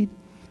seed,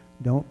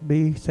 don't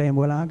be saying,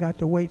 well, I got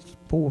to wait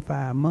 4 or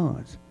 5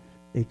 months.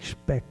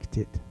 Expect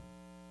it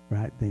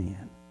right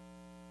then.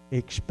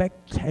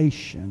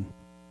 Expectation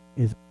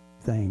is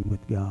a thing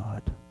with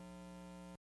God.